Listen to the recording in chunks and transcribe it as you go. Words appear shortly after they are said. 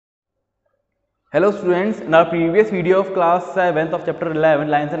Hello students, in our previous video of class 7th of chapter 11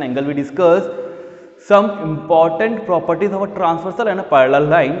 lines and angle we discussed some important properties of a transversal and a parallel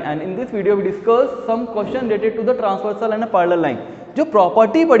line, and in this video we discussed some question related to the transversal and a parallel line. जो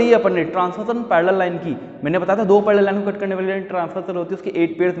property पढ़ी है अपन ने transversal and parallel line की, मैंने बताया था दो parallel line को कट करने वाली लाइन ट्रांसवर्सल होती है, उसके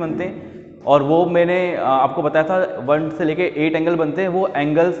 8 पेयर्स बनते हैं और वो मैंने आपको बताया था 1 से लेके 8 एंगल बनते हैं। वो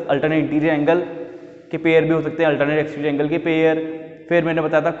एंगल्स अल्टरनेट इंटीरियर एंगल के पेयर भी हो सकते हैं, अल्टरनेट एक्सटीरियर एंगल के पेयर, फिर मैंने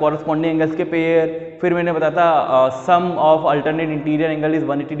बताया था कॉरस्पॉन्डिंग एंगल्स के पेयर, फिर मैंने बताया था सम of alternate interior angle is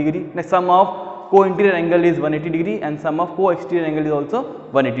 180 degree, some of को interior angle is 180 degree and some of को exterior angle is also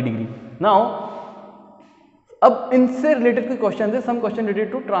 180 degree. Now अब इनसे रिलेटेड कोई क्वेश्चन है, some question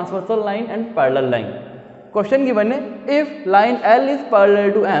related to transversal line and parallel line. Question given है, if line L is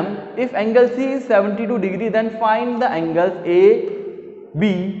parallel to M, if angle C is 72 degree, then find the angles A,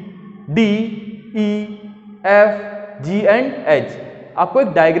 B, D, E, F, G and H। आपको एक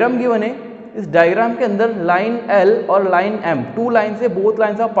diagram given है, इस diagram के अंदर line L और line M, to line से both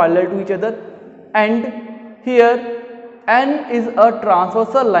lines are parallel to each other and here N is a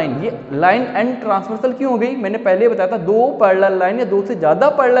transversal line. ये line N transversal क्यों हो गई, मैंने पहले बताया था दो पैरेलल लाइन या दो से ज्यादा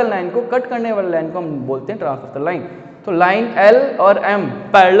पैरेलल लाइन को कट करने वाले लाइन को हम बोलते हैं ट्रांसवर्सल लाइन। तो लाइन L और M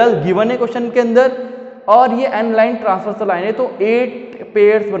पैरेलल गिवन है क्वेश्चन के अंदर और ये N लाइन ट्रांसवर्सल लाइन है, तो 8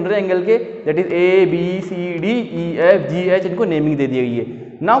 पेयर्स बन रहे हैं एंगल के, that is A, B, C, D, E, F, G, H, इनको नेमिंग दे दी गई है।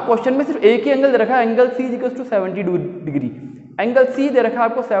 नाउ क्वेश्चन में सिर्फ एक ही एंगल दे रखा है, angle C equals to 72 degree, angle C दे रखा है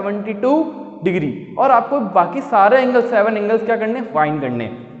आपको 72 डिग्री और आपको बाकी सारे एंगल 7 एंगल्स क्या करने, फाइंड करने।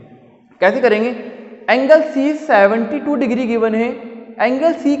 कैसे करेंगे, एंगल C 72 डिग्री गिवन है,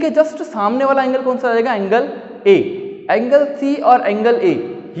 एंगल C के जस्ट सामने वाला एंगल कौन सा आ जाएगा, एंगल A। एंगल C और एंगल A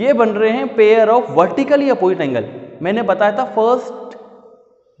ये बन रहे हैं pair of vertically opposite angle. मैंने बताया था फर्स्ट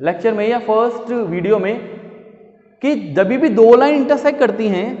लेक्चर में या फर्स्ट वीडियो में कि जब भी दो लाइन इंटरसेक्ट करती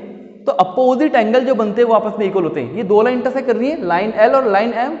हैं तो अपोजिट एंगल जो बनते हैं वो आपस में इक्वल होते हैं। ये दो लाइन इंटरसेक्ट कर रही है, लाइन L और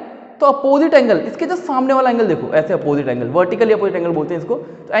लाइन M, तो अपोजिट एंगल इसके जस्ट सामने वाला एंगल देखो, ऐसे opposite angle, vertically opposite angle बोलते हैं इसको।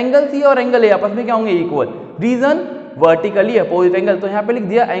 तो एंगल C और एंगल A आपस में क्या होंगे, equal. Reason vertically opposite angle, तो यहाँ पे लिख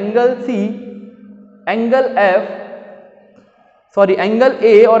दिया angle C, angle F, sorry angle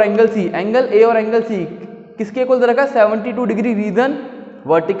A और एंगल C, एंगल A और एंगल C किसके इक्वल दे रखा है, 72 degree. Reason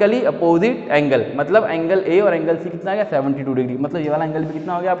vertically opposite angle, मतलब एंगल A और एंगल C कितना आ गया, 72 डिग्री, मतलब ये वाला एंगल भी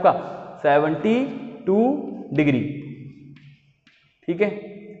कितना हो गया आपका, 72 डिग्री। ठीक है,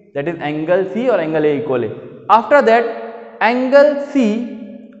 दैट इज एंगल C और एंगल A इक्वल है। आफ्टर दैट एंगल C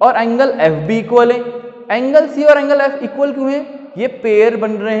और एंगल F भी इक्वल है। एंगल C और एंगल F इक्वल क्यों है, ये पेयर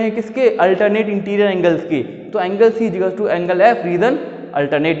बन रहे हैं किसके, अल्टरनेट इंटीरियर एंगल्स के। तो angle C equals to angle F, reason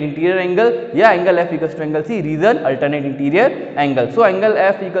alternate interior angle, या angle F equals to angle C, reason alternate interior angle. So angle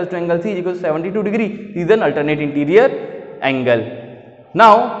F equals to angle C equals 72 degree, reason alternate interior angle.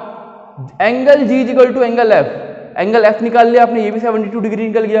 Now angle G equal to angle F, angle F निकाल लिया आपने, ये भी 72 degree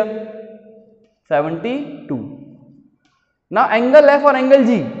निकल गया, 72। ना angle F और angle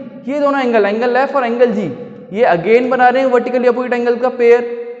G, ये दोनों एंगल, एंगल F और एंगल G ये अगेन बना रहे हैं वर्टिकली अपोजिट एंगल का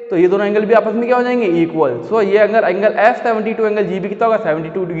पेयर, तो ये दोनों एंगल भी आपस में क्या हो जाएंगे, इक्वल। सो ये अगर एंगल F 72, एंगल G भी कितना होगा,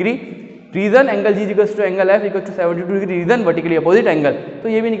 72 degree. Reason angle G equals to angle F equals to 72 degree, reason vertically opposite angle, तो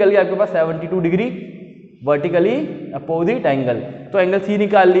ये भी निकल गया आपके पास 72 डिग्री वर्टिकली अपोजिट एंगल। तो एंगल C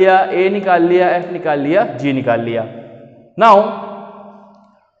निकाल लिया, A निकाल लिया, F निकाल लिया, G निकाल लिया। नाउ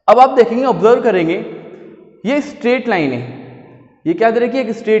अब आप देखेंगे, ऑब्जर्व करेंगे, ये स्ट्रेट लाइन है, ये क्या दे रखी है,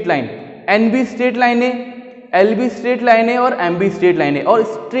 एक स्ट्रेट लाइन, एन भी स्ट्रेट लाइन है, एल भी स्ट्रेट लाइन है और एम भी स्ट्रेट लाइन है, और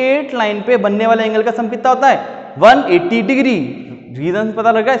स्ट्रेट लाइन पे बनने वाले एंगल का सम कितना होता है, 180 डिग्री। रीजन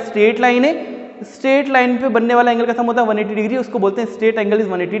पता लगा, स्ट्रेट लाइन है, स्ट्रेट लाइन पे बनने वाला एंगल का सम होता है 180 डिग्री, उसको बोलते हैं straight angle is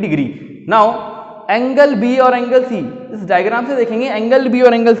 180 degree. Now angle B और एंगल सी, इस डायग्राम से देखेंगे एंगल बी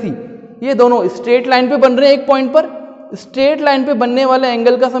और एंगल सी ये दोनों स्ट्रेट लाइन पे बन रहे हैं एक पॉइंट पर, स्ट्रेट लाइन पे बनने वाले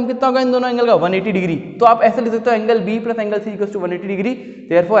एंगल का सम कितना होगा इन दोनों एंगल का, 180 डिग्री। तो आप ऐसे लिख सकते हो angle B plus angle C equals to 180 degree,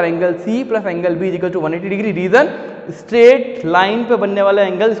 therefore angle C plus angle B equals to 180 degree. Reason straight line पे बनने वाला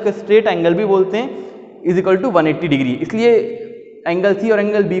एंगल, इसको स्ट्रेट एंगल भी बोलते हैं, इज इक्वल टू 180 डिग्री, इसलिए एंगल C और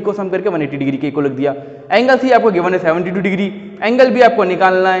एंगल B को सम करके 180 डिग्री के इक्वल लिख दिया। एंगल C आपको गिवन है 72 डिग्री, एंगल B आपको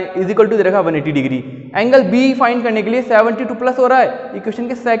निकालना है, इज इक्वल टू दे रखा 180 डिग्री। एंगल B फाइंड करने के लिए 72 प्लस हो रहा है, इक्वेशन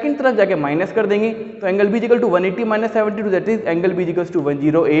के सेकंड तरफ जाके माइनस कर देंगे, तो angle B equal to 180 minus 72, that is angle B equal to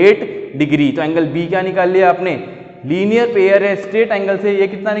 108 degree. तो एंगल B क्या निकाल लिया आपने, लीनियर पेयर है स्ट्रेट एंगल से, ये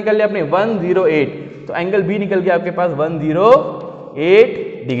कितना निकाल लिया आपने, 108। तो एंगल B निकल गया आपके पास 108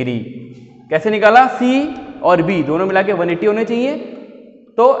 डिग्री। कैसे निकाला, C और B दोनों मिला के 180 होने चाहिए,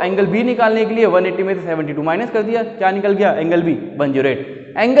 तो एंगल B निकालने के लिए 180 में से 72 माइनस कर दिया, क्या निकल गया, एंगल B 108।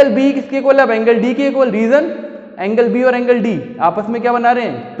 एंगल B किसके इक्वल है, एंगल D के इक्वल। रीजन एंगल बी और एंगल डी आपस में क्या बना रहे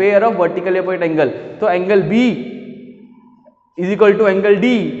हैं, pair of vertically opposite angle. तो angle B is equal to angle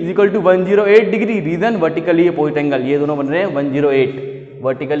D is equal to 108 degree, reason vertically opposite angle, ये दोनों बन रहे हैं 108,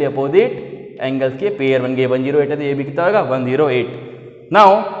 वर्टिकली अपोजिट एंगल्स के पेयर बन गए। 108 है तो ये भी कितना होगा 108।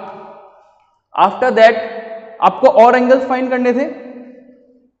 नाउ आफ्टर दैट आपको और एंगल्स फाइंड करने थे।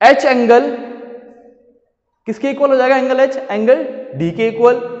 एच एंगल किसके इक्वल हो जाएगा, एंगल एच एंगल डी के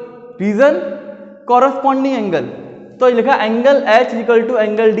इक्वल, रीजन कॉरस्पॉन्डिंग एंगल। तो लिखा angle H equal to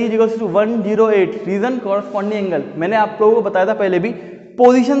angle D equal to 108, reason corresponding angle. मैंने आप लोगों को बताया था पहले भी,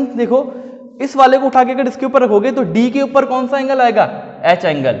 पोजीशन देखो, इस वाले को उठा के अगर इसके ऊपर रखोगे तो डी के ऊपर कौन सा एंगल आएगा, एच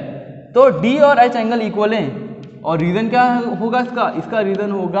एंगल। तो डी और एच एंगल इक्वल हैं, और रीजन क्या होगा इसका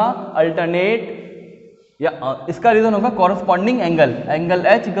रीजन होगा अल्टरनेट, या इसका रीजन होगा corresponding angle. Angle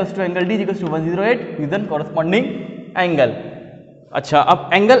H equals to angle D equals to 108, reason corresponding angle. अच्छा, अब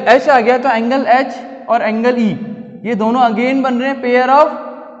एंगल एच आ गया, तो एंगल एच और एंगल ई ये दोनों अगेन बन रहे हैं pair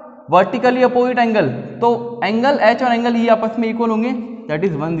of vertically opposite angle. तो एंगल एच और एंगल ई आपस में इक्वल होंगे, that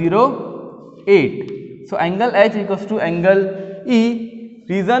is 108। So angle H equals to angle E,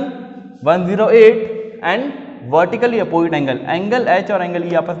 reason 108 and vertically opposite angle. Angle H और एंगल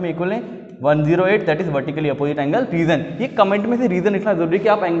ई आपस में इक्वल है 108, that is vertically opposite angle. Reason, ये कमेंट में से रीजन लिखना जरूरी है कि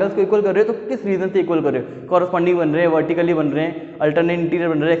आप एंगल्स को इक्वल कर रहे हो तो किस रीजन से इक्वल कर रहे हो, कॉरस्पॉन्डिंग बन रहे हैं, वर्टिकली बन रहे हैं, अल्टरनेट इंटीरियर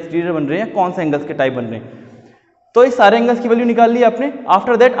बन रहे हैं, एक्सटीरियर बन रहे हैं, कौन से एंगल्स के टाइप बन रहे हैं। तो इस सारे एंगल्स की वैल्यू निकाल ली आपने।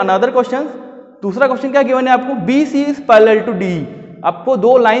 आफ्टर दैट अनदर क्वेश्चन, दूसरा क्वेश्चन क्या गिवन है आपको, B C is parallel to D. आपको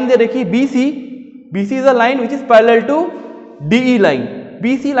दो लाइन दे रखी है B C is a line which is parallel to DE line.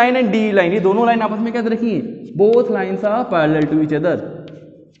 B C line and DE line, ये दोनों लाइन आपस में क्या दे रखी है, both lines are parallel to each other.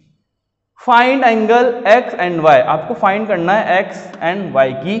 Find angle x and Y, आपको फाइंड करना है एक्स एंड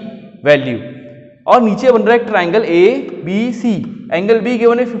वाई की वैल्यू। और नीचे बन रहा है triangle A B C, angle be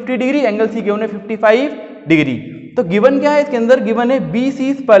given है 50 डिग्री, एंगल सी गिवन है 55 डिग्री। तो गिवन क्या है इसके अंदर, गिवन है B C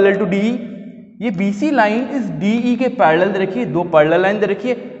is parallel to D. ये बी सी लाइन इस डी ई के पैरेलल दे रखी है, दो पैरेलल लाइन दे रखी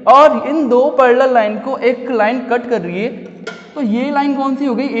है, और इन दो पैरेलल लाइन को एक लाइन कट कर रही है। तो ये लाइन कौन सी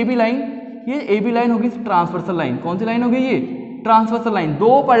हो गई, ए बी लाइन। ये ए बी लाइन होगी ट्रांसवर्सल लाइन। कौन सी लाइन हो गई, ये ट्रांसवर्सल लाइन,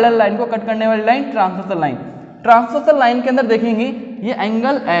 दो पैरेलल लाइन को कट करने वाली line transversal line. Transversal line के अंदर देखेंगे ये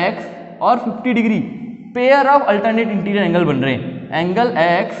एंगल एक्स और 50 degree pair of alternate interior angle बन रहे हैं। एंगल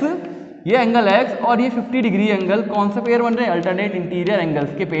एक्स, ये एंगल एक्स और ये 50 डिग्री एंगल कौन से पेयर बन रहे हैं, अल्टरनेट इंटीरियर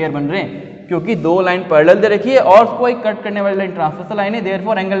एंगल्स के पेयर बन रहे हैं, क्योंकि दो लाइन पैरेलल दे रखी है और उसको एक कट करने वाली लाइन ट्रांसवर्सल लाइन है।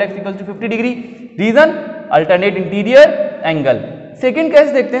 Therefore angle x equal to 50 degree, reason alternate interior angle. Second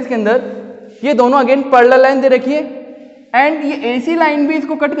case देखते हैं इसके अंदर, ये दोनों अगेन पैरेलल लाइन दे रखी है एंड ये एसी लाइन भी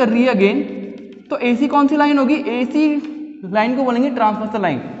इसको कट कर रही है अगेन। तो एसी कौन सी लाइन होगी, एसी लाइन को बोलेंगे ट्रांसवर्सल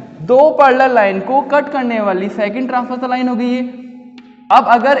लाइन। दो पैरेलल लाइन को कट करने वाली सेकंड ट्रांसवर्सल लाइन होगी ये। अब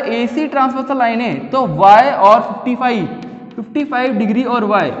अगर एसी ट्रांसवर्सल लाइन है तो y और 55 डिग्री और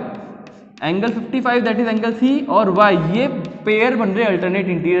y, angle 55 that is angle C और y, ये पेयर बन रहे हैं अल्टरनेट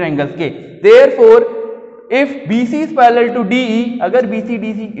इंटीरियर एंगल्स के। Therefore if BC is parallel to DE, अगर BC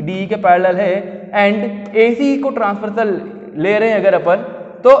DE के पैरेलल है एंड AC को ट्रांसवर्सल ले रहे हैं अगर अपन,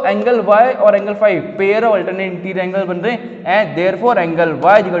 तो एंगल y और angle 5 pair of alternate interior angle बन रहे हैं and therefore angle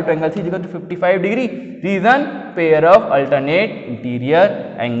y equal to angle C equal to 55 degree, reason pair of alternate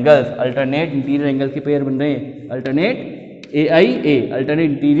interior angles. Alternate interior angles के पेयर बन रहे हैं alternate AIA, alternate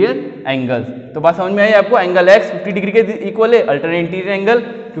interior angles. तो बात समझ में आई आपको, एंगल x 50 डिग्री के इक्वल है अल्टरनेट इंटीरियर एंगल,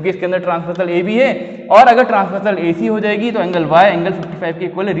 क्योंकि इसके अंदर ट्रांसवर्सल ए भी है, और अगर ट्रांसवर्सल AC हो जाएगी तो एंगल y एंगल 55 के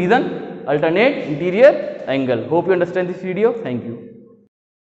इक्वल है, reason alternate interior angle. Hope you understand this video, thank you.